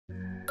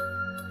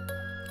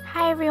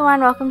Hi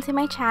everyone, welcome to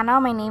my channel.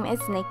 My name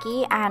is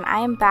Nikki and I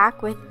am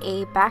back with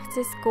a back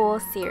to school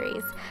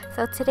series.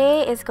 So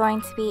today is going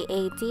to be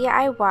a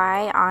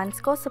DIY on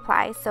school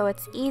supplies. So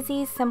it's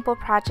easy, simple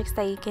projects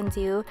that you can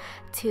do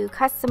to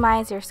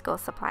customize your school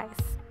supplies.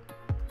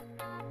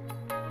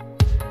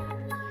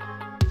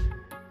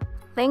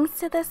 Links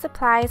to the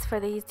supplies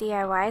for these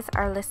DIYs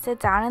are listed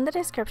down in the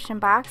description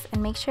box,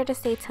 and make sure to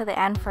stay till the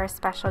end for a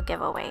special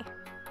giveaway.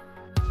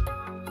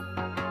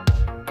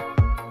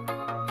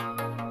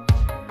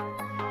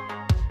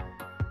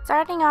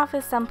 Starting off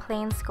with some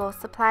plain school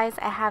supplies,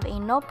 I have a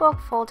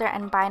notebook, folder,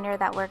 and binder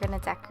that we're going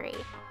to decorate.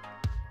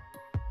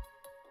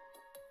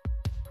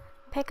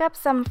 Pick up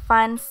some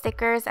fun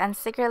stickers and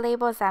sticker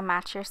labels that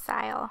match your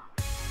style.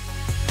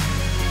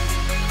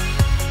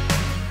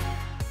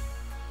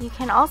 You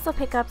can also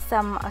pick up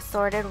some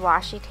assorted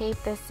washi tape.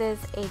 This is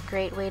a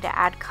great way to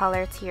add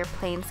color to your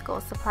plain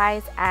school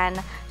supplies and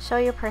show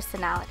your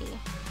personality.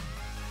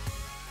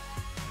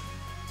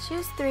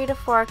 Choose 3 to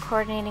 4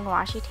 coordinating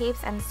washi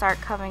tapes and start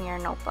covering your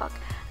notebook.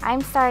 I'm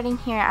starting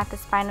here at the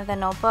spine of the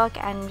notebook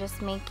and just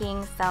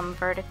making some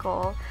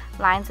vertical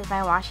lines with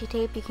my washi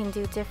tape. You can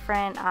do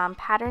different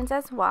patterns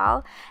as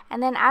well,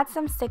 and then add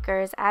some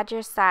stickers, add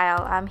your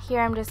style.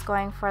 Here I'm just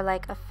going for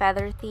like a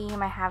feather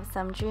theme. I have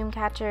some dream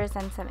catchers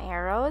and some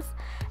arrows.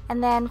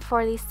 And then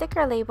for the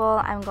sticker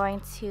label, I'm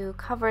going to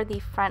cover the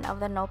front of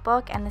the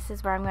notebook, and this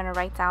is where I'm going to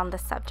write down the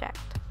subject.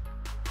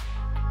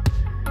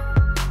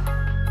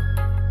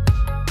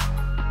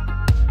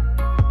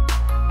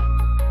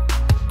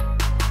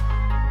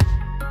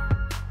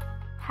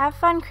 Have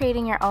fun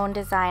creating your own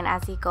design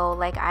as you go,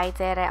 like I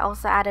did. I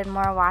also added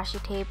more washi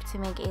tape to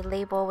make a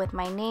label with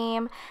my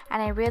name,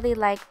 and I really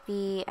like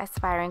the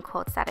aspiring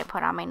quotes that I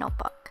put on my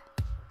notebook.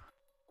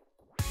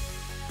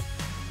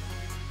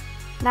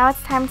 Now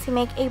it's time to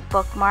make a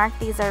bookmark.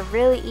 These are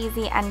really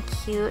easy and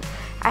cute.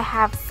 I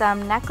have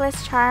some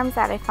necklace charms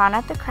that I found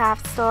at the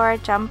craft store,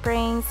 jump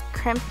rings,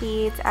 crimp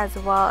beads, as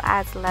well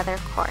as leather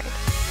cord.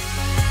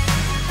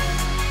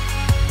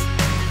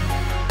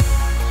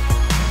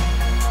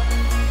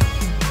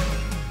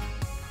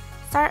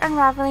 Start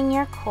unraveling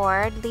your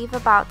cord, leave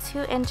about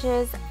 2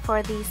 inches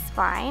for the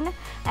spine,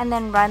 and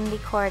then run the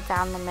cord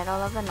down the middle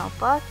of the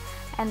notebook,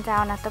 and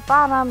down at the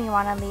bottom you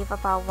want to leave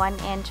about 1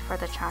 inch for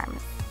the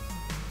charms.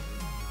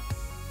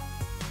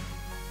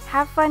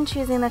 Have fun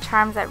choosing the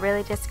charms that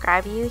really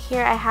describe you.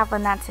 Here I have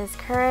one that says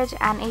courage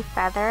and a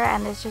feather,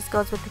 and this just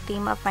goes with the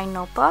theme of my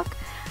notebook.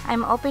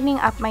 I'm opening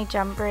up my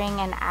jump ring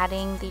and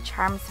adding the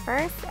charms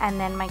first, and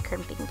then my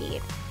crimping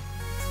bead.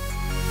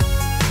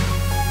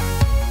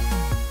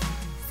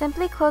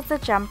 Simply close the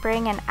jump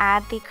ring and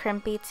add the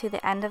crimp bead to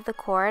the end of the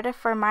cord.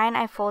 For mine,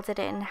 I folded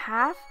it in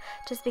half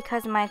just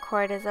because my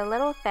cord is a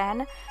little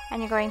thin, and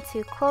you're going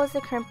to close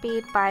the crimp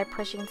bead by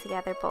pushing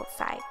together both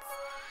sides.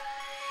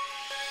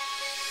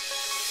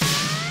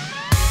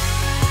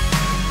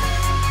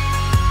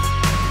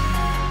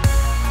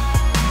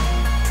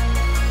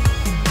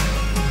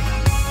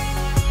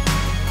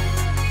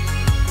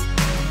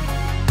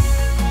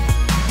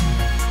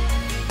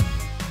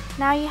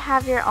 Now you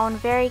have your own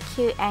very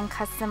cute and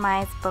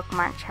customized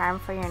bookmark charm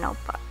for your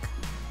notebook.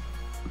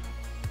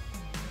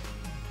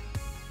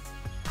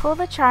 Pull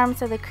the charm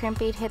so the crimp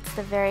bead hits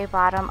the very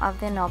bottom of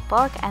the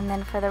notebook, and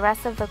then for the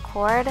rest of the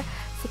cord,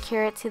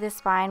 secure it to the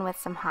spine with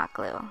some hot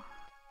glue.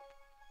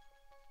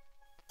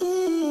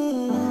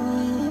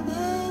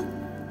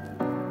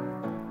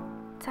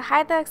 To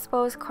hide the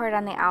exposed cord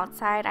on the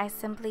outside, I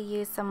simply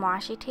use some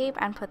washi tape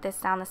and put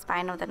this down the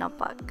spine of the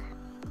notebook.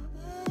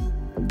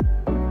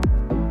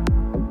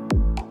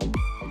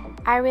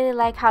 I really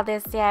like how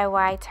this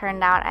DIY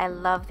turned out. I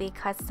love the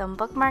custom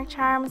bookmark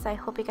charms. I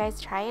hope you guys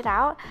try it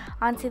out.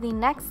 On to the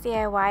next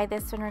DIY.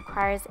 This one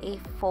requires a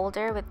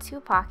folder with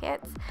 2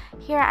 pockets.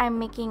 Here I'm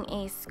making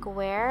a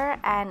square,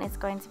 and it's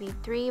going to be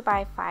 3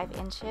 by 5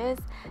 inches.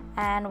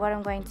 And what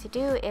I'm going to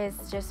do is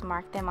just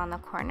mark them on the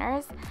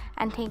corners.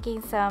 And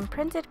taking some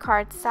printed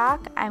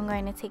cardstock, I'm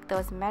going to take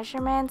those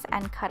measurements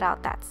and cut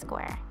out that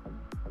square.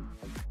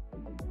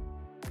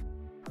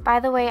 By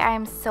the way, I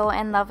am so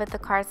in love with the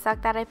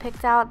cardstock that I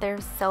picked out.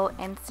 They're so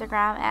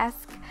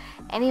Instagram-esque.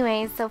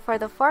 Anyways, so for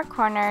the 4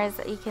 corners,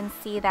 you can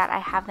see that I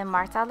have them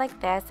marked out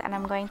like this, and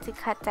I'm going to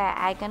cut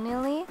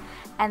diagonally,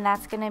 and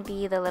that's going to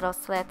be the little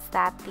slits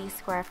that the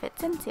square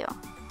fits into.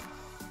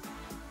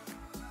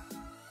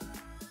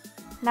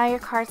 Now your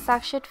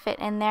cardstock should fit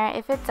in there.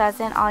 If it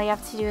doesn't, all you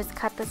have to do is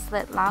cut the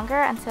slit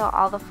longer until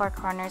all the 4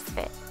 corners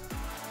fit.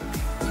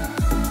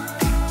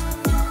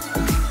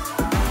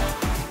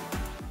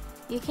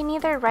 You can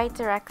either write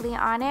directly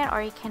on it,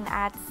 or you can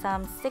add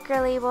some sticker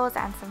labels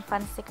and some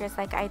fun stickers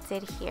like I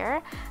did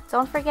here.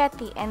 Don't forget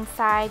the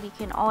inside. You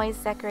can always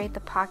decorate the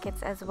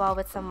pockets as well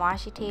with some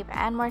washi tape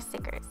and more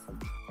stickers.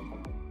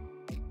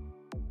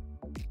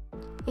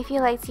 If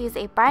you like to use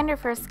a binder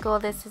for school,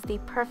 this is the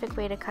perfect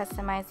way to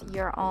customize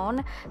your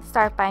own.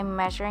 Start by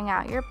measuring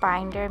out your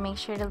binder. Make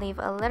sure to leave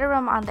a little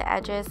room on the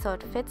edges so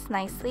it fits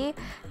nicely.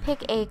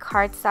 Pick a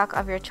cardstock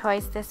of your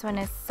choice. This one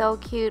is so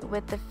cute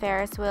with the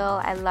Ferris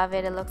wheel. I love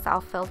it. It looks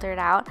all filtered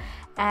out.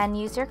 And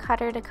use your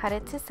cutter to cut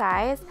it to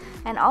size.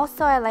 And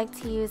also I like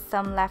to use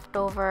some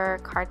leftover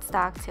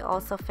cardstock to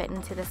also fit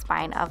into the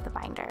spine of the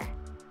binder.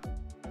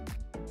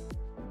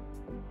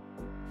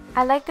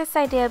 I like this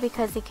idea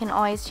because you can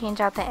always change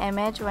out the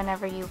image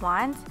whenever you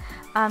want.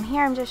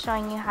 Here I'm just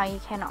showing you how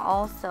you can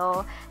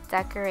also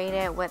decorate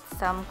it with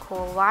some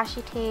cool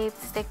washi tape,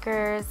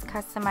 stickers,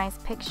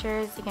 customized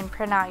pictures. You can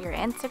print out your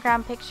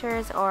Instagram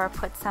pictures or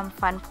put some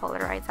fun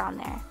Polaroids on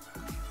there.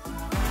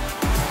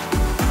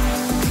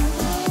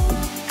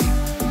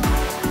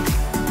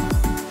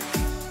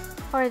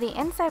 For the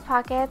inside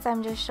pockets,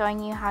 I'm just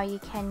showing you how you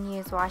can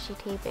use washi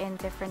tape in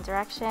different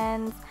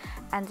directions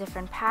and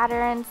different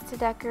patterns to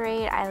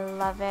decorate. I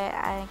love it.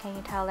 Can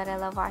you tell that I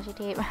love washi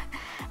tape?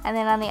 And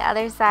then on the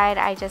other side,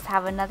 I just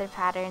have another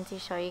pattern to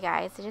show you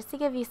guys, so just to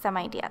give you some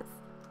ideas.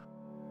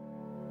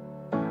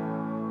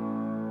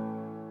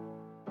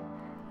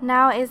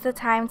 Now is the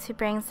time to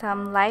bring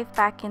some life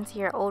back into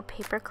your old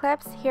paper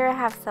clips. Here I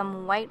have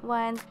some white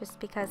ones just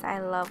because I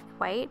love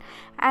white,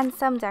 and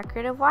some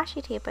decorative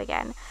washi tape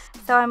again.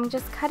 So I'm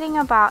just cutting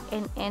about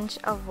an inch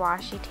of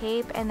washi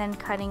tape and then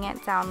cutting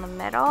it down the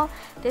middle.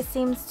 This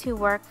seems to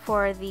work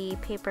for the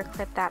paper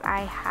clip that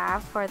I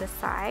have for the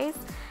size.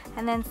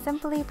 And then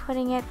simply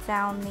putting it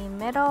down the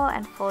middle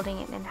and folding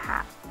it in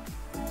half.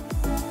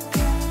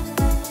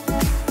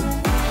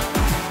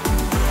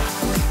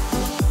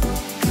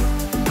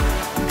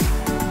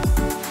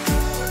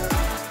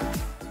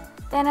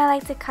 Then I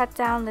like to cut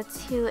down the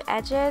two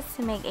edges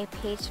to make a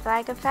page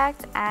flag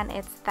effect, and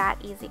it's that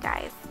easy,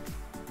 guys.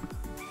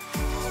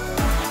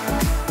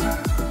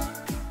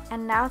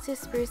 And now to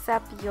spruce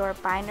up your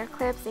binder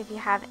clips, if you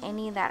have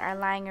any that are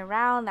lying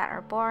around that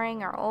are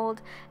boring or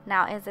old,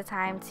 now is the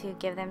time to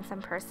give them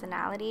some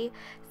personality.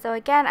 So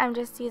again, I'm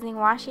just using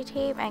washi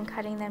tape and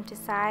cutting them to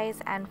size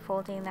and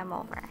folding them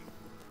over.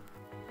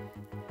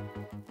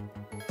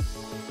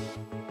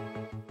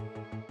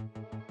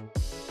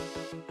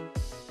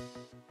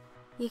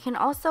 You can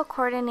also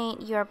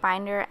coordinate your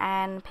binder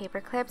and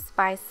paper clips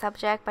by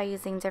subject by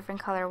using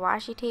different color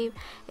washi tape.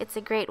 It's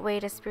a great way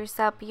to spruce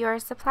up your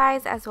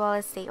supplies as well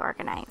as stay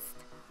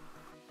organized.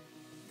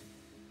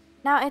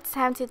 Now it's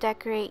time to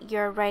decorate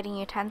your writing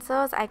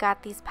utensils. I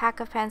got these pack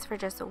of pens for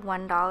just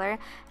 $1 and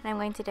I'm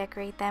going to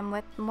decorate them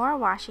with more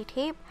washi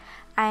tape.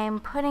 I am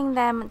putting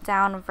them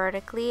down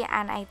vertically,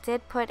 and I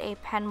did put a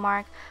pen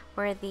mark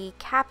where the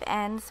cap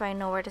ends so I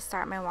know where to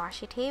start my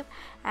washi tape,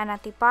 and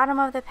at the bottom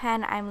of the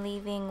pen I'm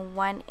leaving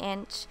 1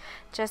 inch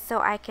just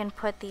so I can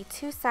put the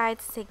two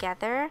sides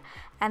together,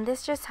 and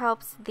this just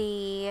helps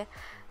the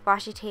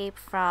washi tape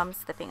from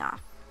slipping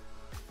off.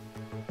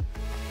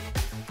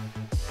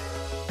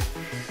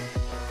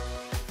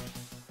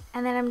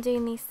 And then I'm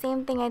doing the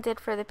same thing I did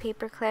for the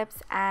paper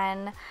clips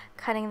and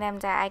cutting them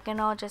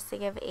diagonal just to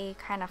give a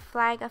kind of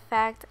flag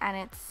effect, and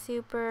it's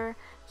super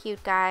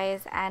cute,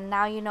 guys. And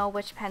now you know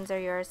which pens are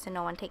yours so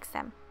no one takes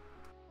them.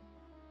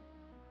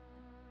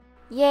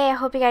 Yay, I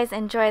hope you guys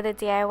enjoy the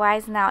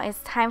DIYs. Now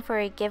it's time for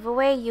a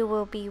giveaway. You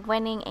will be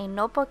winning a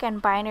notebook and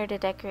binder to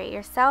decorate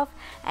yourself,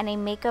 and a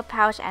makeup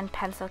pouch and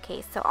pencil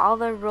case. So all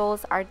the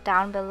rules are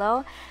down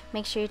below.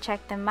 Make sure you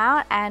check them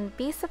out, and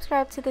be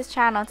subscribed to this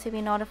channel to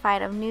be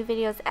notified of new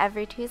videos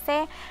every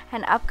Tuesday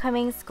and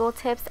upcoming school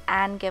tips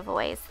and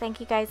giveaways. Thank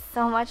you guys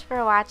so much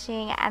for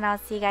watching, and I'll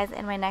see you guys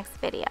in my next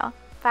video.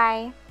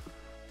 Bye!